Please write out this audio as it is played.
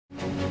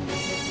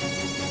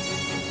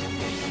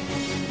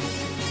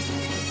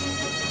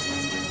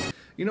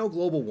You know,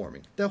 global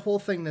warming, that whole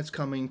thing that's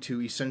coming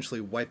to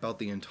essentially wipe out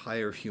the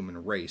entire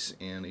human race,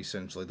 and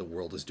essentially the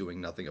world is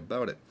doing nothing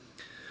about it.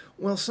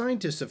 Well,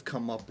 scientists have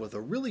come up with a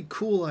really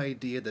cool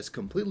idea that's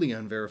completely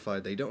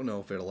unverified. They don't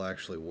know if it'll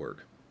actually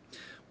work.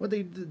 What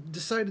they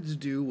decided to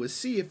do was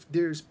see if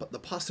there's the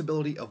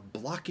possibility of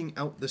blocking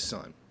out the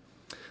sun.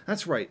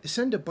 That's right,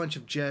 send a bunch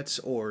of jets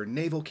or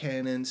naval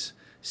cannons,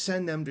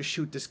 send them to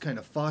shoot this kind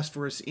of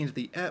phosphorus into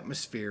the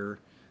atmosphere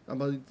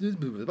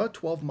about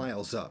 12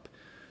 miles up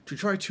to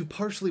try to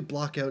partially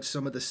block out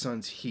some of the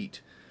sun's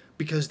heat,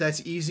 because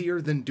that's easier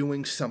than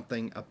doing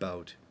something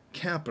about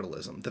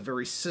capitalism, the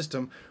very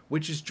system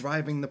which is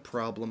driving the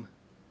problem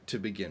to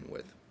begin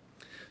with.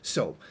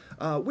 So,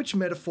 which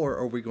metaphor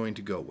are we going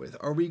to go with?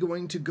 Are we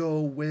going to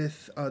go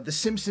with The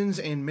Simpsons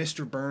and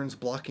Mr. Burns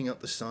blocking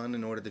out the sun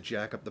in order to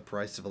jack up the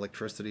price of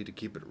electricity to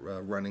keep it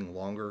running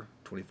longer,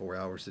 24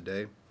 hours a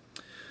day?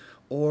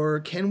 Or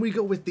can we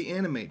go with the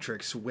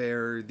Animatrix,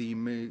 where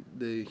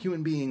the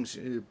human beings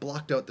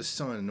blocked out the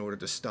sun in order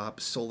to stop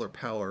solar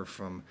power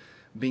from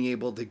being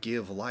able to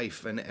give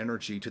life and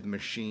energy to the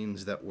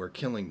machines that were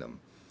killing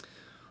them?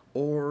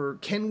 Or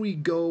can we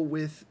go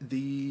with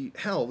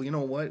hell, you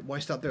know what, why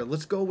stop there?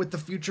 Let's go with the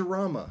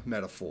Futurama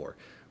metaphor,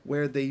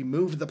 where they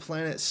move the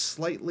planet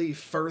slightly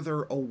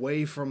further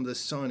away from the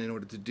sun in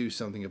order to do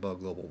something about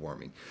global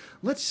warming.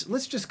 Let's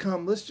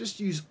just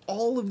use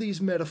all of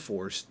these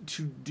metaphors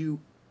to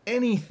do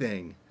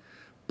anything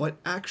but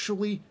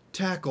actually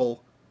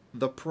tackle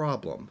the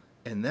problem,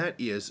 and that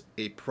is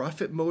a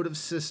profit motive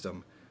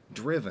system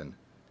driven,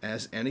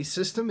 as any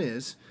system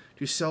is,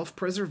 to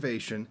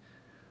self-preservation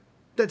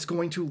that's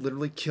going to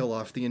literally kill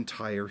off the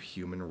entire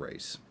human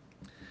race.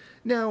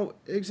 Now,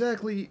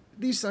 exactly,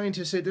 these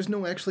scientists say there's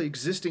no actually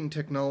existing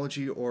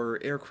technology or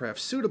aircraft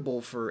suitable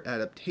for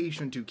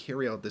adaptation to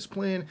carry out this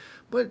plan,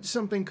 but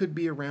something could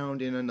be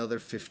around in another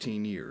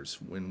 15 years,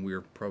 when we're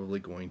probably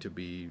going to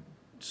be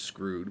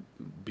screwed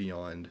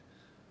beyond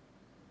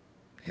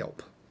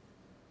help.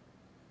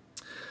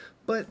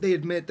 But they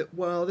admit that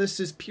while this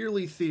is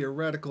purely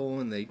theoretical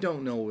and they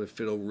don't know if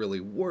it'll really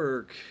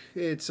work,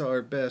 it's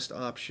our best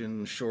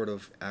option short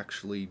of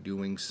actually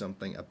doing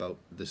something about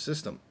the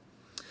system.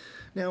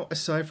 Now,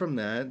 aside from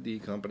that, the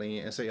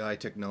company SAI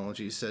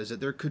Technologies says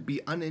that there could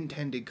be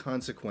unintended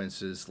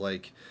consequences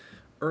like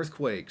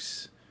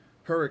earthquakes,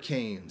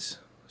 hurricanes,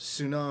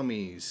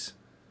 tsunamis,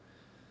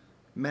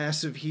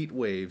 massive heat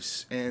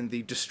waves, and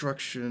the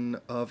destruction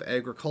of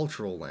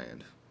agricultural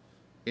land.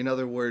 In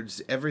other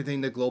words,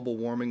 everything that global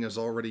warming is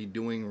already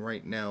doing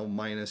right now,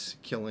 minus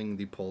killing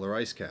the polar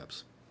ice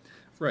caps.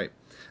 Right.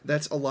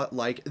 That's a lot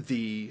like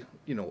the,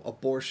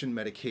 abortion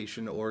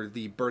medication or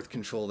the birth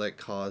control that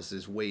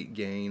causes weight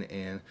gain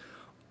and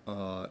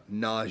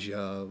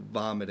nausea,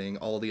 vomiting,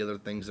 all the other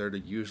things that are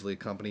usually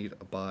accompanied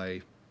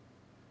by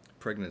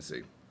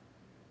pregnancy.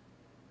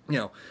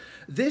 Now,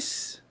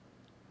 there's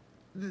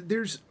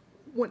another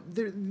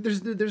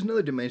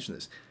dimension to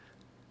this.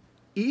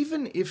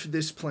 Even if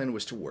this plan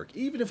was to work,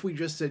 even if we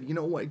just said, you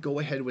know what, go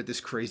ahead with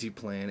this crazy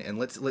plan and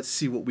let's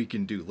see what we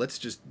can do. Let's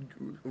just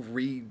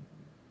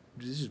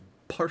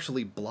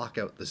partially block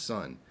out the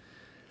sun.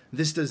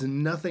 This does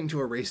nothing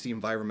to erase the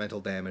environmental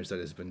damage that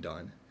has been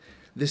done.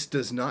 This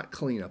does not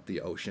clean up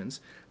the oceans.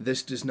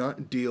 This does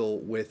not deal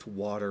with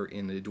water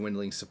in a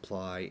dwindling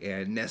supply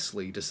and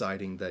Nestle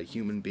deciding that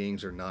human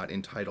beings are not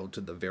entitled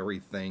to the very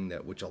thing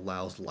which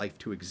allows life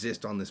to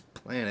exist on this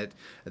planet,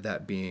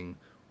 that being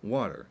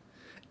water.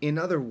 In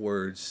other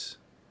words,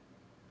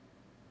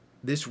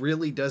 this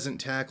really doesn't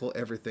tackle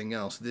everything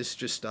else. This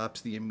just stops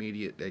the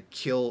immediate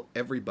kill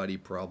everybody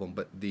problem,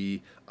 but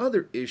the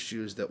other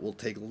issues that will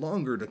take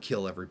longer to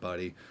kill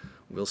everybody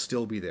will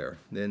still be there.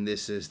 Then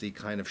this is the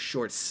kind of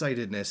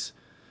short-sightedness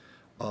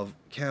of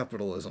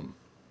capitalism.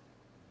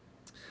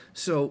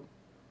 So,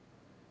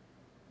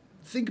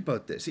 think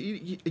about this.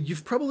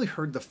 You've probably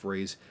heard the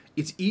phrase,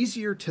 it's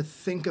easier to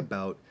think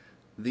about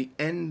the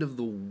end of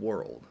the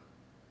world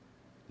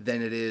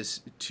than it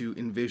is to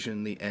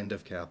envision the end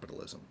of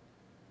capitalism.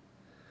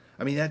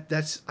 I mean,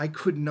 I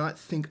could not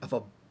think of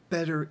a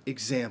better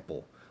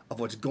example of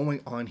what's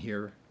going on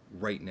here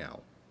right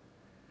now.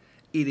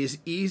 It is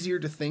easier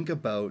to think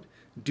about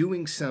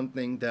doing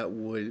something that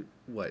would,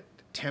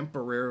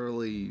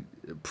 temporarily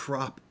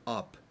prop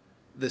up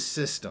the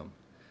system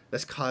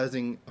that's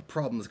causing a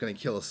problem that's going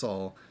to kill us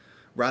all,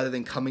 rather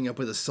than coming up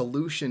with a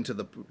solution to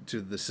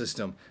the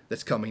system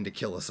that's coming to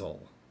kill us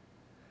all.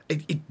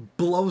 It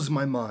blows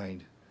my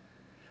mind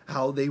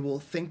how they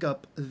will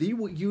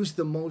use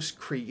the most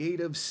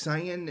creative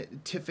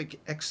scientific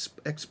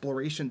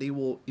exploration. They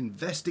will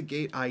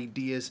investigate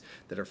ideas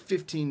that are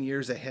 15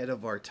 years ahead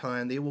of our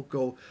time. They will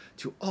go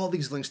to all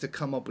these lengths to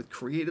come up with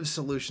creative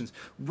solutions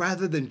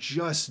rather than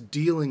just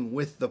dealing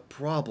with the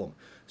problem.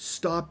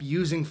 Stop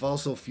using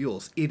fossil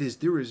fuels.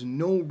 There is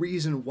no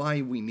reason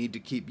why we need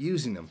to keep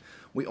using them.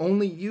 We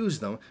only use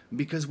them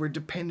because we're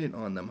dependent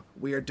on them.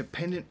 We are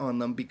dependent on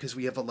them because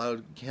we have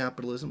allowed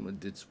capitalism,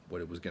 it's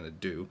what it was going to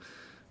do,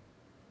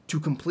 to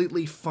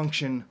completely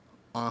function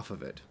off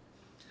of it.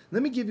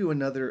 Let me give you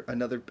another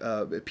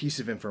piece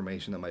of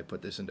information that might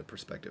put this into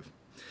perspective.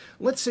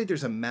 Let's say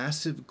there's a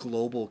massive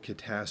global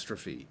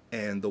catastrophe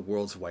and the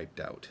world's wiped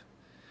out,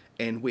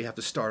 and we have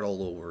to start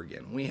all over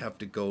again. We have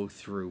to go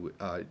through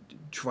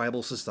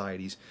tribal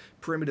societies,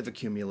 primitive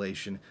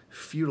accumulation,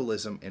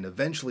 feudalism, and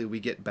eventually we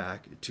get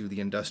back to the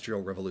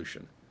Industrial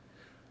Revolution.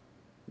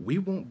 We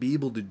won't be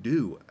able to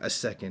do a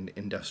second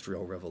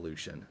Industrial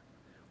Revolution.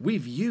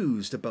 We've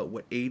used about,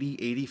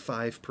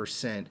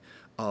 85%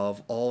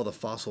 of all the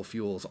fossil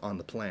fuels on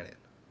the planet.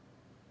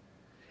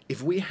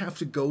 If we have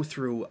to go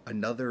through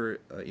another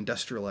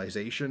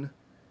industrialization,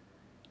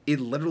 it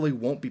literally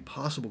won't be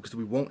possible because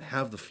we won't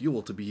have the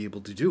fuel to be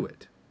able to do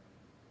it.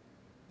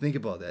 Think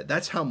about that.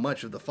 That's how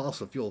much of the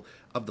fossil fuel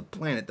of the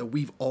planet that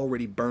we've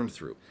already burned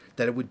through,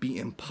 that it would be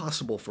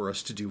impossible for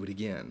us to do it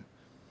again.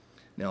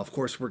 Now, of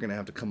course, we're going to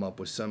have to come up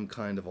with some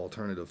kind of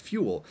alternative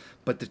fuel,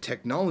 but the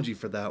technology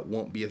for that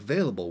won't be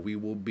available. We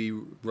will be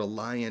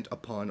reliant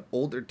upon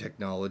older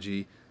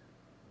technology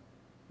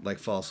like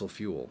fossil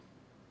fuel.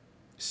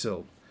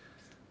 So,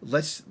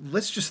 let's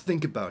just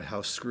think about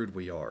how screwed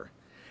we are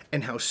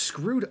and how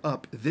screwed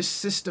up this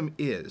system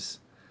is,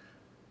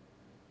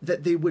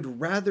 that they would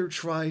rather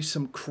try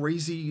some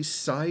crazy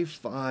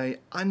sci-fi,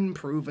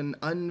 unproven,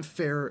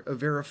 unfair,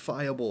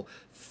 verifiable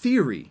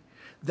theory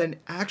than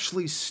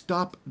actually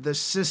stop the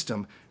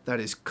system that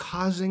is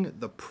causing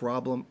the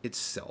problem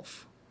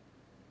itself.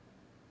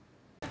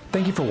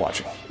 Thank you for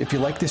watching. If you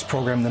like this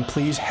program, then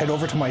please head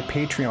over to my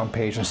Patreon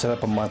page and set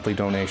up a monthly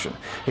donation.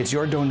 It's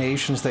your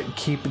donations that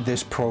keep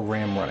this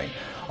program running.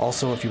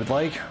 Also, if you would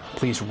like,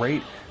 please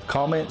rate,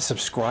 comment,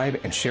 subscribe,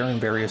 and share in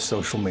various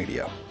social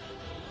media.